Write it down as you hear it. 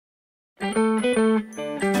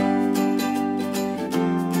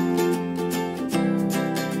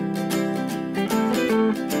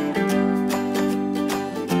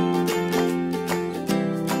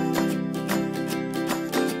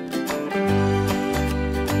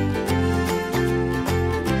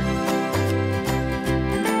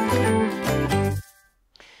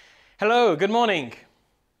good morning.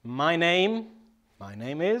 My name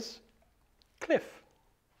is Cliff.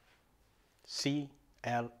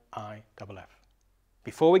 C-L-I-F-F.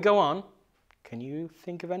 Before we go on, can you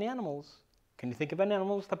think of any animals? Can you think of any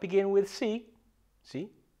animals that begin with C? C,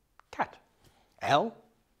 cat. L,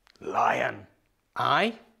 lion.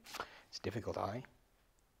 I, it's difficult, I.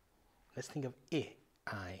 Let's think of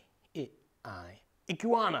I,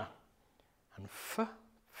 iguana. And f,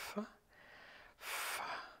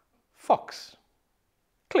 fox.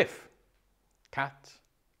 Cliff. Cat,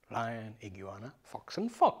 lion, iguana, fox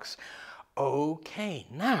and fox. Okay,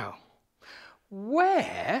 now,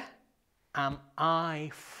 where am I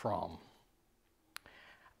from?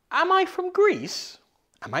 Am I from Greece?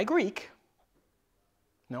 Am I Greek?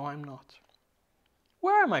 No, I'm not.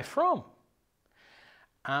 Where am I from?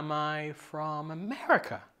 Am I from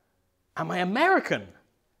America? Am I American?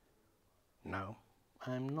 No,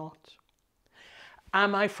 I'm not.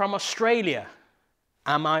 Am I from Australia?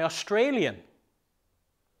 Am I Australian?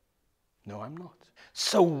 No, I'm not.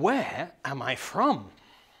 So where am I from?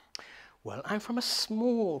 Well, I'm from a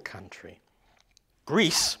small country.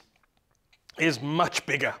 Greece is much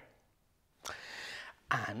bigger.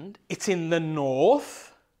 And it's in the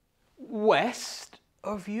north-west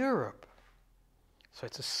of Europe. So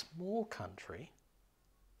it's a small country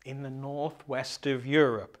in the northwest of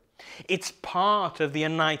Europe. It's part of the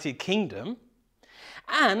United Kingdom,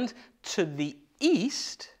 and to the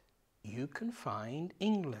east you can find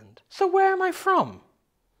England. So where am I from?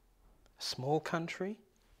 A small country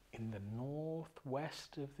in the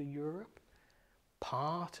northwest of Europe,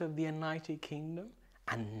 part of the United Kingdom,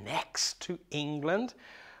 and next to England.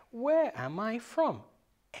 Where am I from?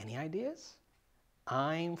 Any ideas?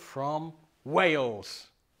 I'm from Wales.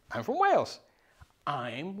 I'm from Wales.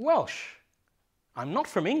 I'm Welsh. I'm not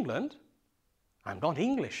from England. I'm not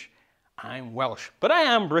English. I'm Welsh, but I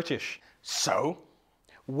am British. So,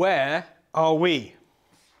 where are we?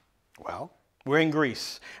 Well, we're in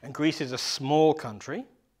Greece, and Greece is a small country.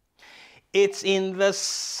 It's in the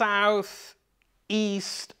southeast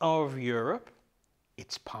of Europe.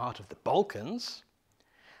 It's part of the Balkans.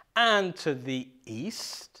 And to the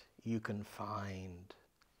east, you can find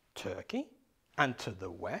Turkey. And to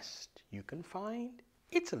the west, you can find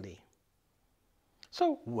Italy.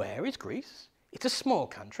 So where is Greece? It's a small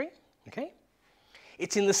country, okay?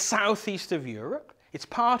 It's in the southeast of Europe. It's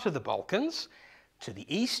part of the Balkans. To the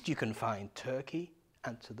east, you can find Turkey.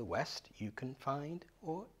 And to the west, you can find,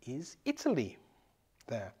 or is Italy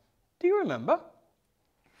there? Do you remember?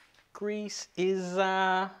 Greece is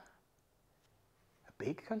a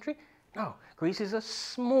big country? No, Greece is a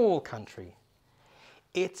small country.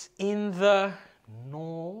 It's in the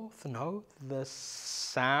north, no, the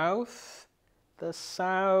southeast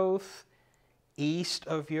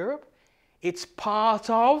of Europe. It's part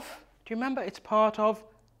of, do you remember? It's part of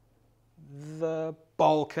the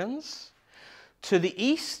Balkans. To the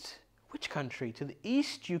east, which country? To the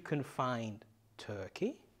east you can find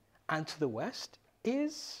Turkey, and to the west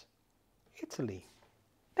is Italy.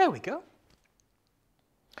 There we go.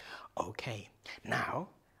 Okay, now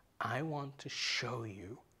I want to show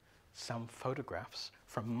you some photographs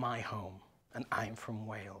from my home, and I'm from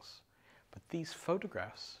Wales. But these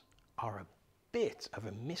photographs are a bit of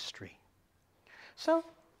a mystery. So,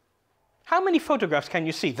 how many photographs can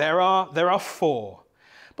you see? There are 4.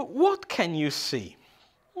 But what can you see?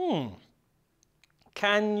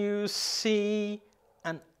 Can you see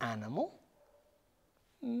an animal?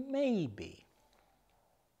 Maybe.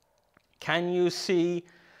 Can you see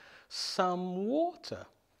some water?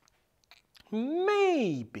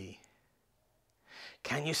 Maybe.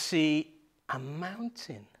 Can you see a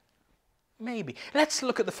mountain? Maybe. Let's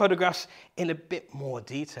look at the photographs in a bit more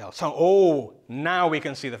detail. So, now we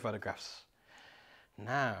can see the photographs.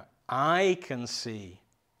 Now, I can see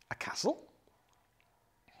a castle.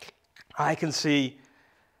 I can see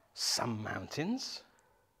some mountains.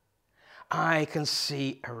 I can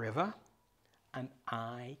see a river. And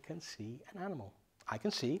I can see an animal. I can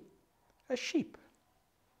see a sheep.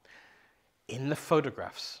 In the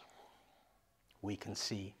photographs, we can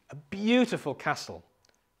see a beautiful castle,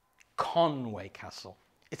 Conway Castle.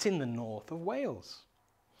 It's in the north of Wales.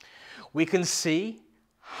 We can see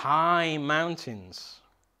high mountains,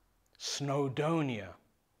 Snowdonia.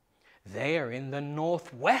 They are in the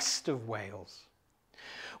northwest of Wales.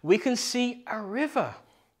 We can see a river.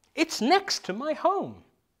 It's next to my home.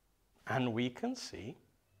 And we can see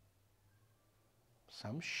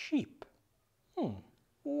some sheep.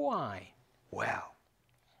 Why? Well,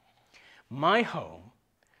 my home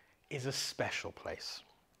is a special place.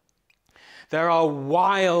 There are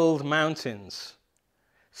wild mountains.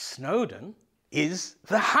 Snowdon is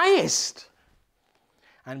the highest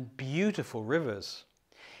and beautiful rivers.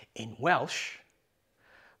 In Welsh,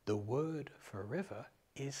 the word for river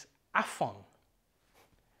is afon.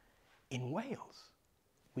 In Wales,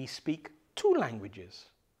 we speak two languages.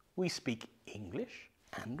 We speak English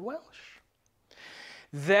and Welsh.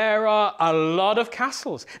 There are a lot of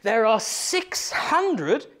castles. There are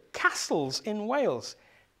 600 castles in Wales.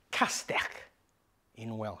 Castell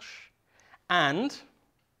in Welsh. And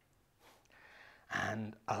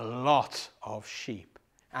a lot of sheep.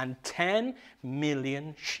 And 10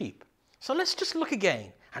 million sheep. So let's just look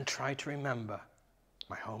again and try to remember.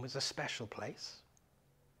 My home is a special place.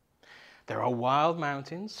 There are wild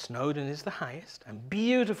mountains, Snowdon is the highest, and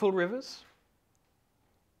beautiful rivers.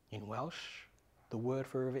 In Welsh, the word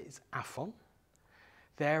for river is afon.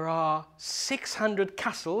 There are 600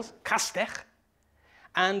 castles, castell,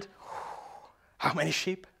 and how many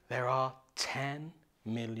sheep? There are 10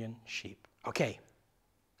 million sheep. Okay,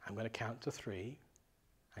 I'm going to count to 3,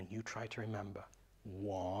 and you try to remember.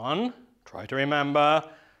 1, try to remember.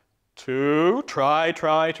 2, try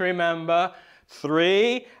to remember.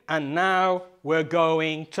 3, and now we're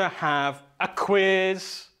going to have a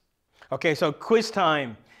quiz. Okay, so quiz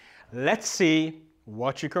time. Let's see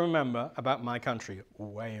what you can remember about my country,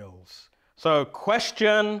 Wales. So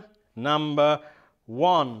question number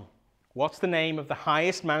 1. What's the name of the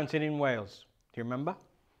highest mountain in Wales? Do you remember?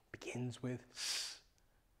 Begins with S.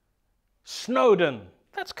 Snowdon.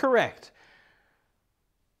 That's correct.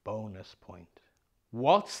 Bonus point.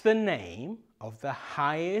 What's the name of the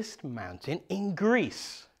highest mountain in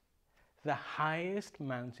Greece? The highest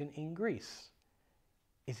mountain in Greece.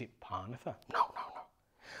 Is it Parnatha? No.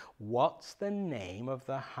 What's the name of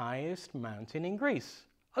the highest mountain in Greece?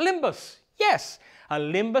 Olympus. Yes,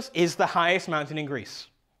 Olympus is the highest mountain in Greece.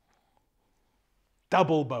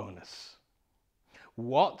 Double bonus.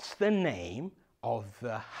 What's the name of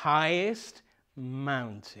the highest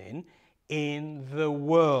mountain in the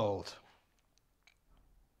world?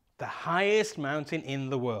 The highest mountain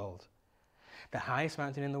in the world. The highest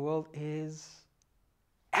mountain in the world is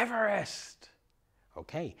Everest.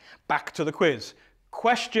 Okay, back to the quiz.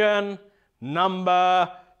 Question number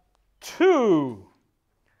 2.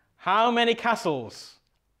 How many castles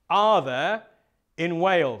are there in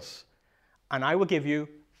Wales? And I will give you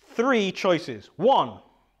 3 choices. 1,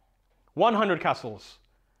 100 castles.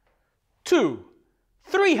 2,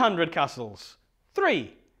 300 castles.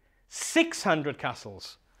 3, 600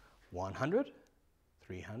 castles. 100,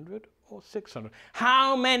 300, or 600.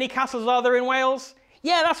 How many castles are there in Wales?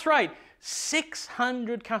 Yeah, that's right.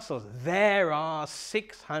 600 castles. There are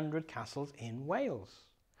 600 castles in Wales.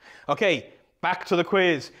 Okay, back to the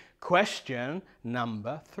quiz. Question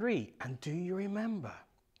number 3. And do you remember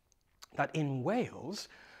that in Wales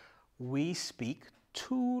we speak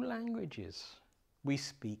 2 languages? We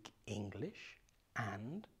speak English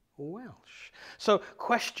and Welsh. So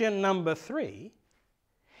question number 3.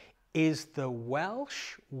 Is the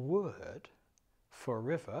Welsh word for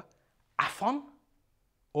river afon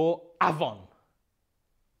or avon?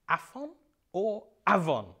 Afon or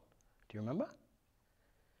avon? Do you remember?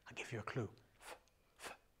 I'll give you a clue.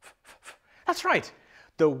 That's right.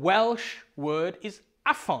 The Welsh word is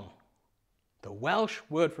afon. The Welsh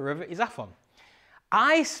word for river is afon.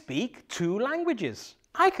 I speak 2 languages.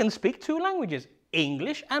 I can speak 2 languages,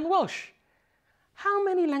 English and Welsh. How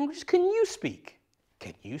many languages can you speak?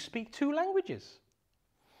 Can you speak 2 languages?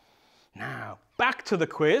 Now, back to the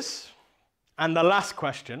quiz. And the last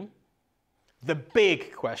question, the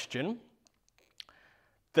big question,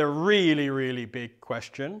 the really big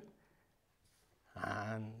question.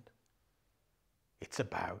 And it's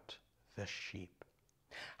about the sheep.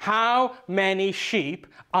 How many sheep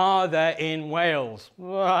are there in Wales?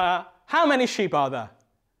 How many sheep are there?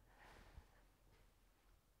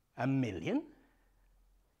 1 million?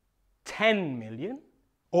 10 million?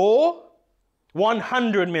 Or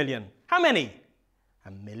 100 million? How many?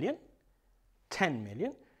 1 million? 10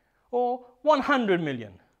 million? Or 100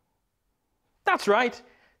 million? That's right,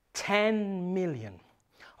 10 million.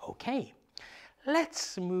 Okay,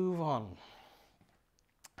 let's move on.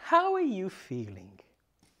 How are you feeling?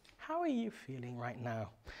 How are you feeling right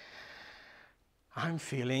now? I'm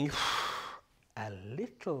feeling a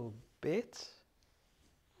little bit.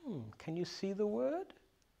 Can you see the word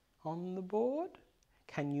on the board?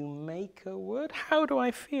 Can you make a word? How do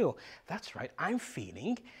I feel? That's right, I'm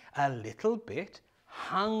feeling a little bit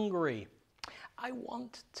hungry. I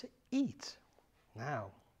want to eat.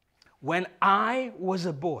 Now, when I was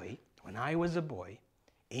a boy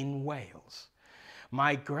in Wales,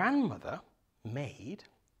 my grandmother made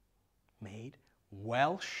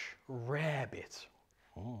Welsh rarebit.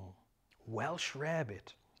 Welsh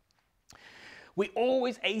rarebit. We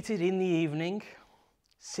always ate it in the evening,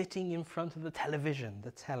 sitting in front of the television,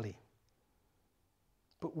 the telly.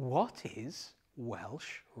 But what is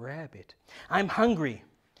Welsh rarebit? I'm hungry.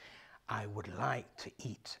 I would like to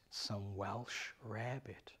eat some Welsh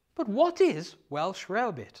rarebit. But what is Welsh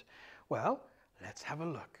rarebit? Well, let's have a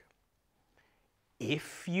look.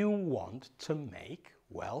 If you want to make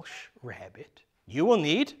Welsh rarebit, you will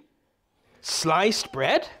need sliced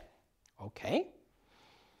bread, okay.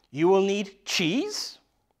 You will need cheese,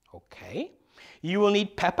 okay. You will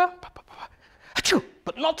need pepper,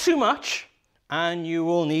 but not too much. And you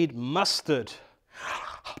will need mustard,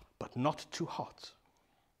 but not too hot.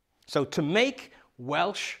 So to make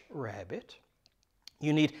Welsh rarebit,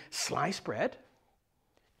 you need sliced bread,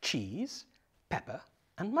 cheese, pepper,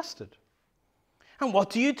 and mustard. And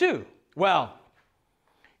what do? Well,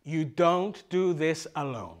 you don't do this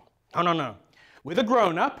alone. No. With a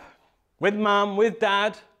grown-up, with mum, with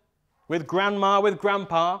dad, with grandma, with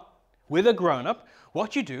grandpa, with a grown-up,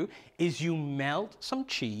 what you do is you melt some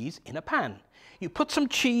cheese in a pan. You put some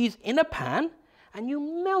cheese in a pan and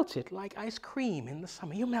you melt it like ice cream in the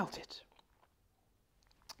summer. You melt it.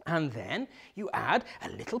 And then you add a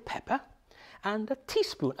little pepper and a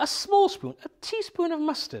teaspoon, a small spoon, a teaspoon of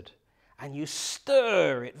mustard. And you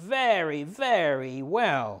stir it very, very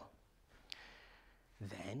well.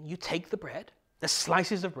 Then you take the bread, the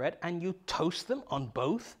slices of bread, and you toast them on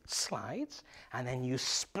both sides. And then you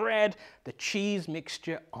spread the cheese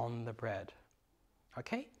mixture on the bread.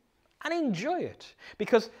 Okay? And enjoy it,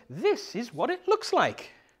 because this is what it looks like.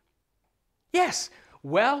 Yes,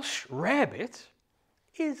 Welsh rarebit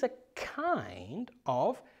is a kind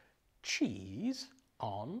of cheese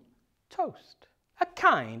on toast. A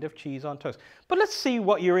kind of cheese on toast. But let's see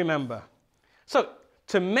what you remember. So,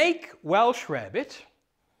 to make Welsh rarebit,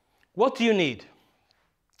 what do you need?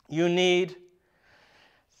 You need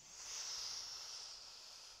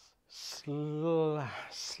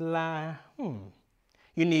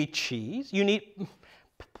you need cheese, you need,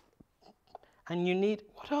 and you need,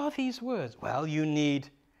 what are these words? Well, you need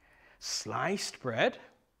sliced bread,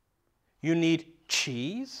 you need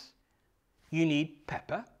cheese, you need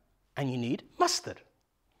pepper, and you need mustard.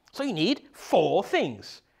 So you need 4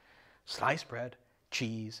 things: sliced bread,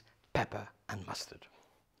 cheese, pepper, and mustard.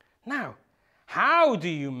 Now, how do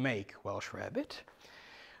you make Welsh rarebit?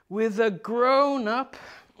 With a grown-up,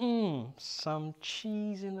 some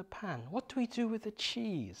cheese in the pan. What do we do with the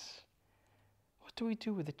cheese? What do we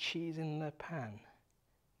do with the cheese in the pan?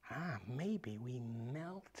 Maybe we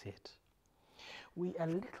melt it. A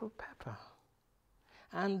little pepper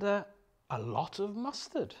and a lot of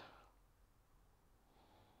mustard.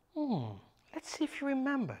 Let's see if you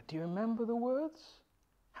remember. Do you remember the words?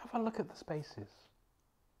 Have a look at the spaces.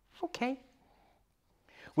 Okay.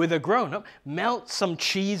 With a grown-up, melt some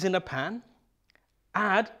cheese in a pan,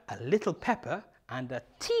 add a little pepper and a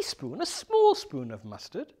teaspoon, a small spoon of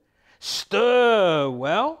mustard, stir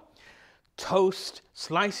well, toast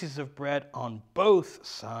slices of bread on both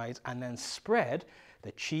sides, and then spread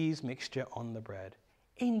the cheese mixture on the bread.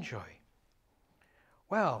 Enjoy.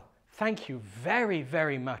 Well, thank you very,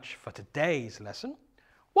 very much for today's lesson.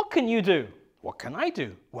 What can you do? What can I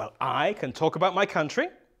do? Well, I can talk about my country.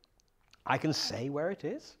 I can say where it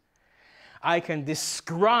is. I can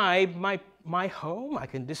describe my home. I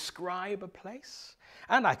can describe a place.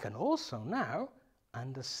 And I can also now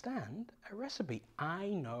understand a recipe. I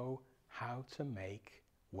know how to make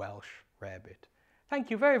Welsh rarebit.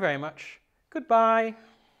 Thank you very, very much. Goodbye.